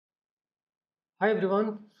Hi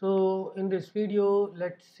everyone. So in this video,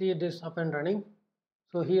 let's see this up and running.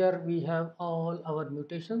 So here we have all our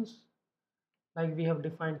mutations. Like we have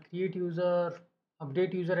defined create user,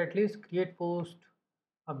 update user at least, create post,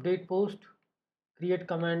 update post, create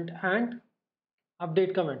comment and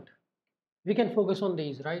update comment. We can focus on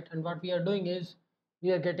these, right? And what we are doing is we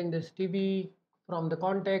are getting this DB from the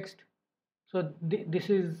context. So this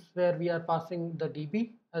is where we are passing the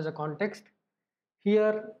DB as a context.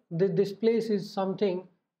 Here, this place is something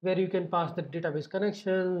where you can pass the database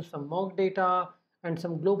connections, some mock data, and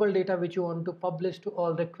some global data which you want to publish to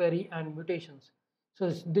all the query and mutations. So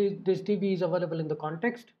this DB is available in the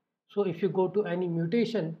context. So if you go to any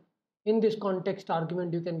mutation, in this context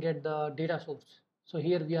argument, you can get the data source. So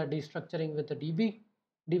here we are destructuring with the DB,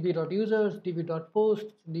 db.users,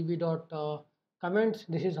 db.posts, db.comments.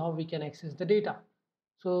 This is how we can access the data.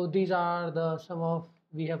 So these are the some of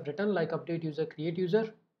we have written like update user, create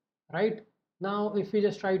user, right? Now if we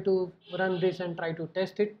just try to run this and try to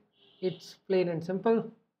test it, it's plain and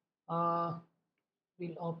simple.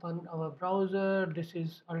 We'll open our browser. This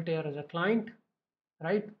is Altair as a client,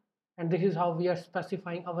 right? And this is how we are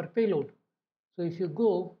specifying our payload. So if you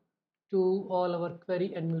go to all our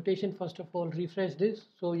query and mutation, first of all refresh this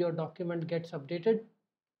so your document gets updated.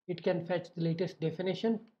 It can fetch the latest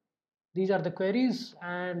definition. These are the queries,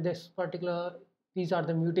 and these are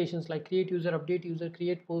the mutations like create user, update user,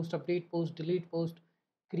 create post, update post, delete post,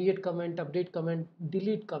 create comment, update comment,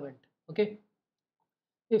 delete comment. Okay,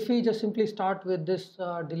 if we just simply start with this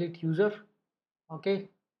delete user, okay,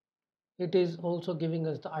 it is also giving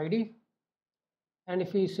us the ID. And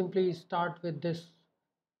if we simply start with this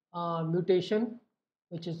mutation,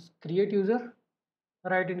 which is create user,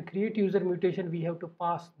 right, in create user mutation we have to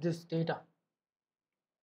pass this data,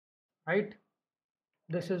 right?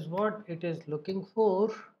 This is what it is looking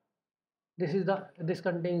for. This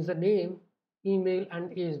contains the name, email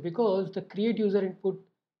and age, because the create user input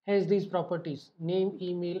has these properties: name,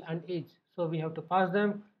 email and age. So we have to pass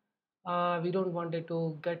them. We don't want it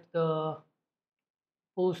to get the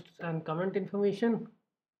posts and comment information.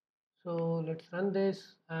 So let's run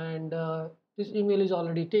this, and this email is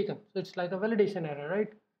already taken, so it's like a validation error,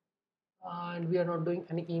 right? And we are not doing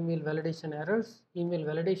any email validation errors, email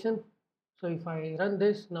validation. So if I run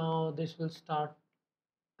this now, this will start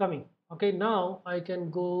coming. Okay, now I can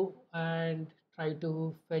go and try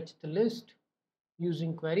to fetch the list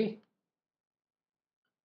using query,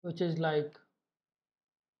 which is like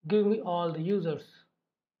give me all the users.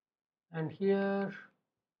 And here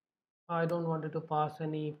I don't want it to pass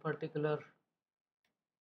any particular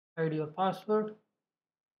ID or password.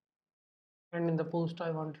 And in the post I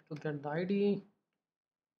wanted to get the ID.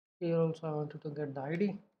 Here also I wanted to get the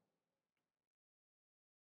ID.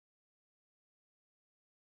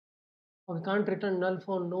 We can't return null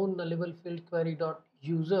for known nullable field query dot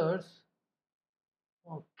users.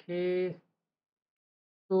 Okay,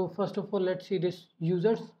 so first of all let's see this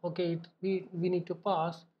users. Okay, we need to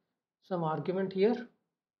pass some argument here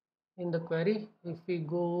in the query. If we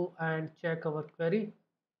go and check our query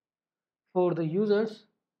for the users,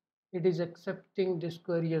 it is accepting this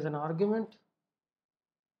query as an argument.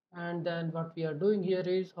 And then what we are doing here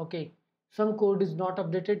is, okay, some code is not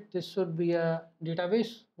updated. This should be a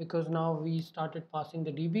database because now we started passing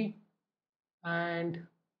the DB, and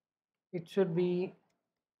it should be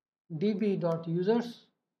db.users,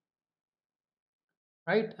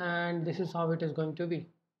 right? And this is how it is going to be.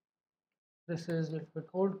 This is a little bit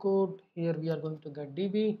old code. Here we are going to get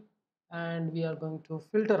DB, and we are going to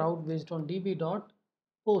filter out based on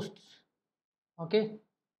db.posts. Okay,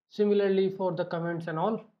 similarly for the comments and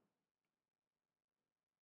all.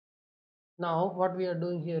 Now what we are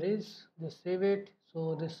doing here is just save it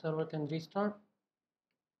so this server can restart.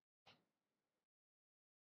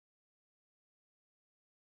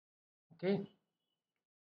 Okay,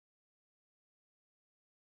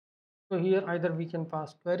 so here either we can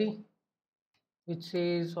pass query which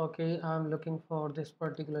says, okay, I'm looking for this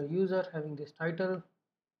particular user having this title,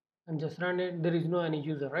 and just run it. There is no any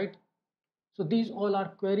user, right? So these all are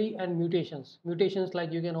query and mutations. Mutations,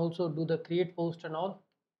 like you can also do the create post and all.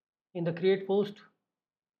 In the create post,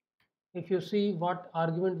 if you see what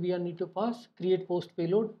argument we need to pass, create post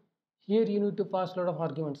payload, here you need to pass a lot of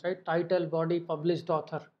arguments, right? Title, body, published,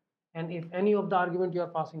 author. And if any of the argument you are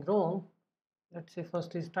passing wrong, let's say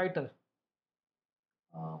first is title.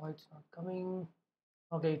 Why it's not coming?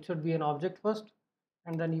 Okay, it should be an object first,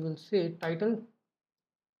 and then you will say title,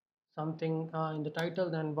 something in the title,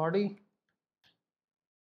 then body,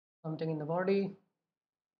 something in the body,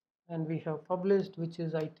 and we have published, which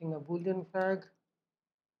is I think a boolean flag,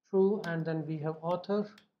 true, and then we have author,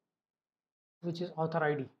 which is author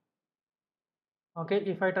ID. Okay,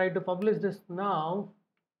 if I try to publish this now,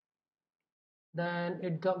 then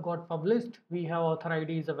it got published. We have author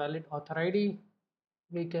ID is a valid author ID.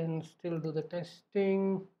 We can still do the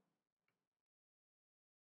testing.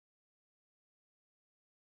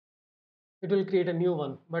 It will create a new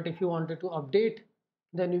one, but if you wanted to update,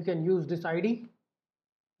 then you can use this ID,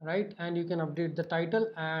 right? And you can update the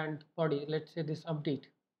title and body. Let's say this update,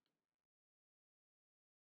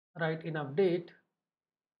 right? In update,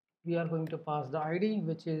 we are going to pass the ID,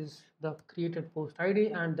 which is the created post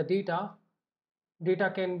ID, and the data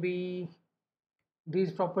can be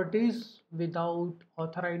these properties without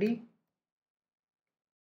author ID,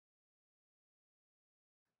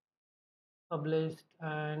 published,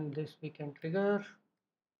 and this we can trigger.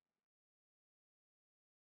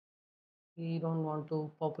 We don't want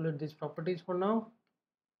to populate these properties for now,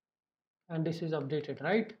 and this is updated,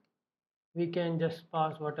 right? We can just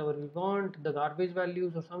pass whatever we want, the garbage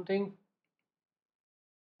values or something,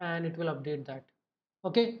 and it will update that.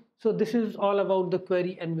 Okay, so this is all about the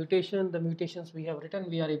query and mutation. The mutations we have written,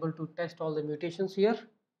 we are able to test all the mutations here,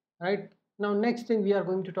 right? Now next thing we are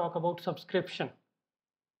going to talk about subscription.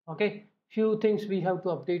 Okay, few things we have to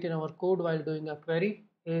update in our code while doing a query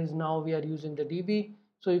is now we are using the DB,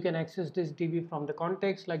 so you can access this DB from the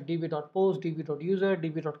context like db.post, db.user,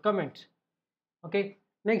 db.comments. Okay,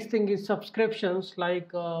 next thing is subscriptions,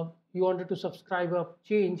 like you wanted to subscribe a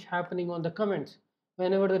change happening on the comments.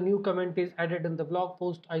 Whenever the new comment is added in the blog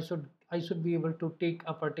post, I should be able to take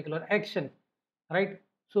a particular action, right?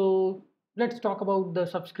 So let's talk about the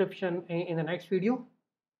subscription in the next video.